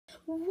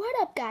What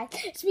up, guys?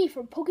 It's me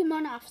from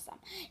Pokemon Awesome,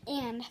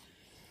 and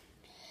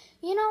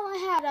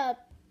I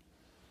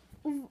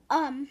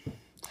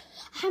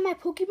had my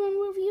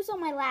Pokemon reviews on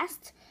my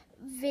last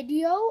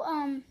video.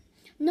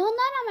 No, not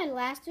on my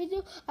last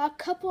video. A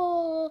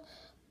couple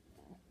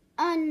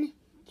on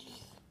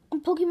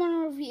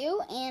Pokemon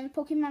review and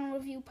Pokemon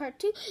review part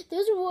 2.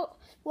 Those are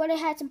what I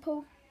had some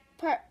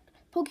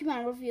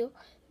Pokemon review,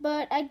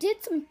 but I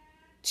did some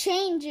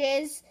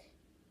changes,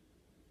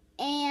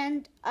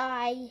 and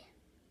I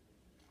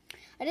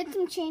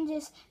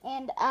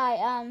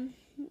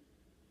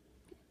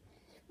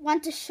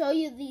want to show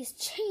you these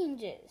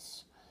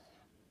changes.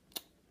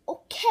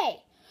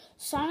 Okay,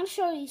 so I'm going to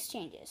show you these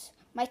changes.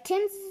 My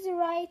tins is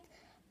right,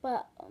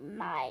 but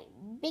my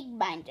big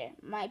binder,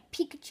 my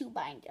Pikachu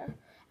binder,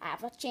 I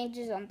have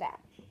changes on that.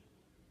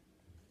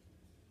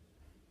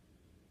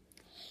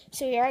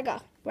 So here I go.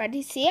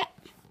 Ready to see it?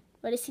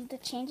 Ready to see the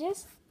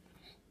changes?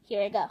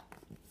 Here I go.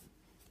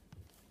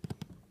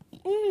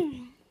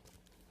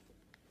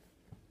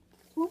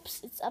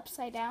 Oops, it's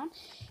upside down.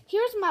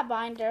 Here's my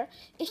binder.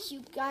 If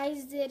you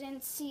guys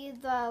didn't see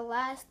the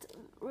last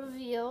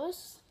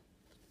reviews,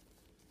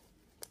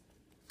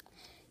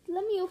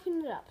 let me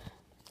open it up.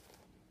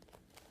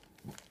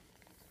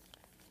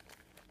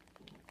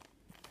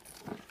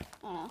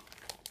 I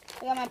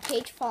got my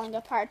page falling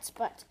apart,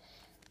 but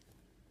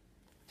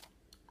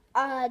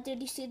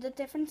did you see the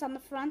difference on the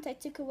front? I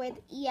took away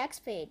the EX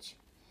page,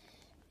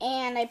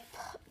 and it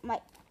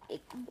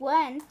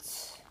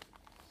went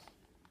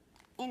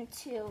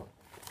into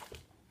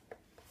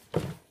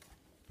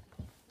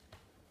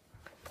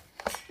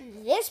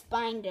this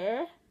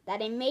binder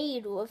that I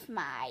made with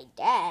my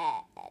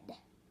dad.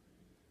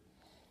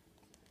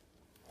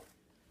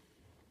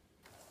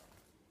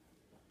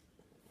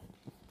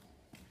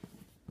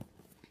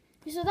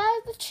 So that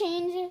is the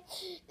change.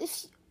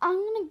 I'm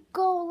gonna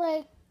go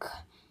like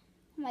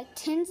my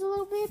tins a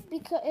little bit,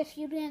 because if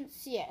you didn't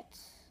see it.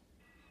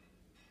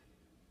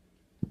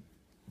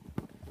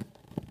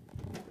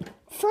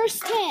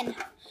 First tin,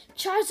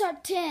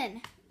 Charizard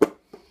tin.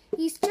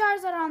 He's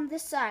Charizard on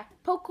this side.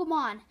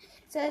 Pokemon.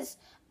 It says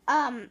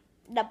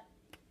the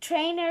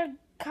trainer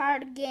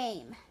card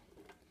game.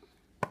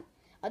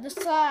 On the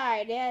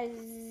side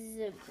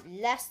is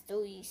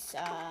Blastoise.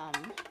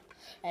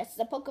 That's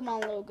the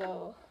Pokemon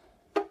logo.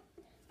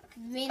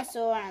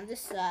 Venusaur on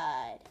this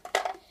side,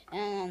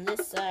 and on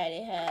this side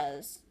it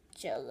has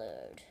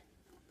Charizard.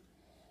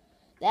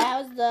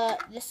 That was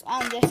this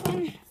one.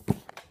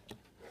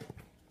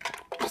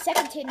 The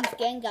second tin is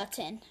Gengar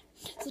tin.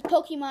 It says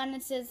Pokemon.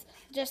 It says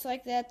just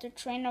like that, the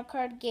trainer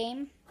card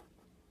game.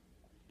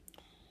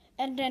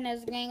 And then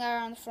there's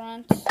Gengar on the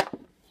front.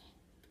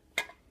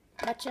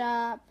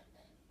 Machop,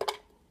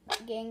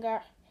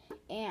 Gengar,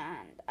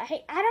 and I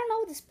don't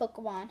know this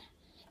Pokemon.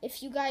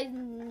 If you guys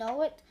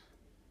know it,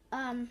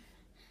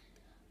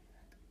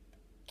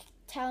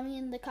 tell me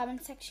in the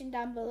comment section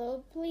down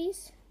below,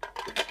 please.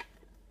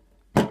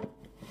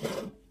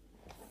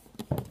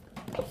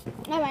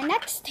 Now my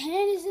next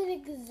tin is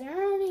an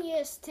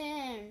Xerneas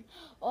tin.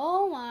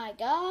 Oh my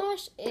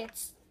gosh,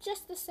 it's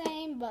just the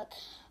same, but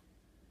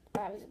I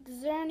have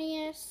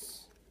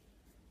Xerneas.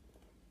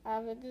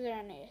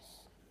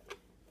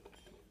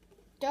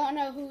 Don't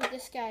know who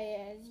this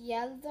guy is.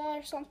 Yelda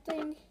or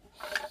something.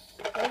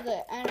 Those are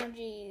the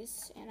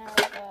energies, and I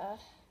have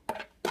a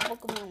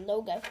Pokemon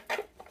logo.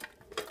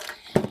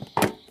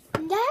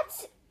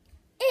 That's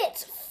it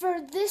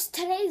for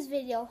today's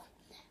video.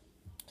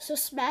 So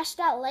smash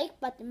that like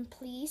button,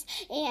 please,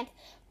 and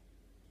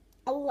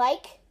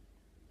like,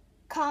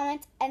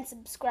 comment, and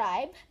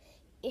subscribe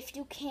if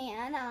you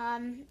can.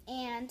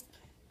 And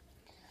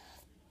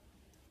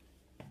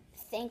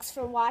thanks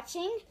for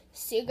watching.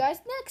 See you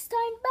guys next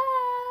time.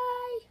 Bye.